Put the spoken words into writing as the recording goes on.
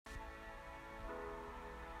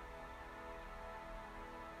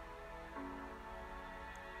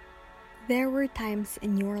There were times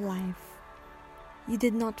in your life you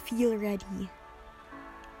did not feel ready,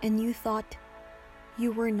 and you thought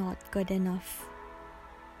you were not good enough.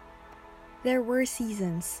 There were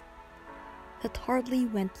seasons that hardly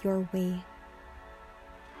went your way.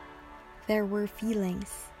 There were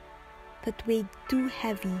feelings that weighed too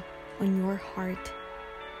heavy on your heart.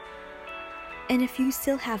 And if you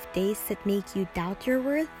still have days that make you doubt your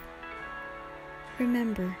worth,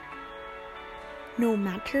 remember, no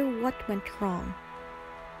matter what went wrong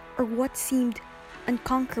or what seemed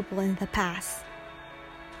unconquerable in the past,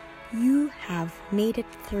 you have made it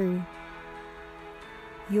through.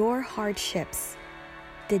 Your hardships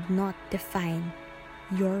did not define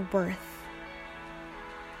your worth.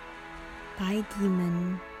 By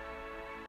Demon.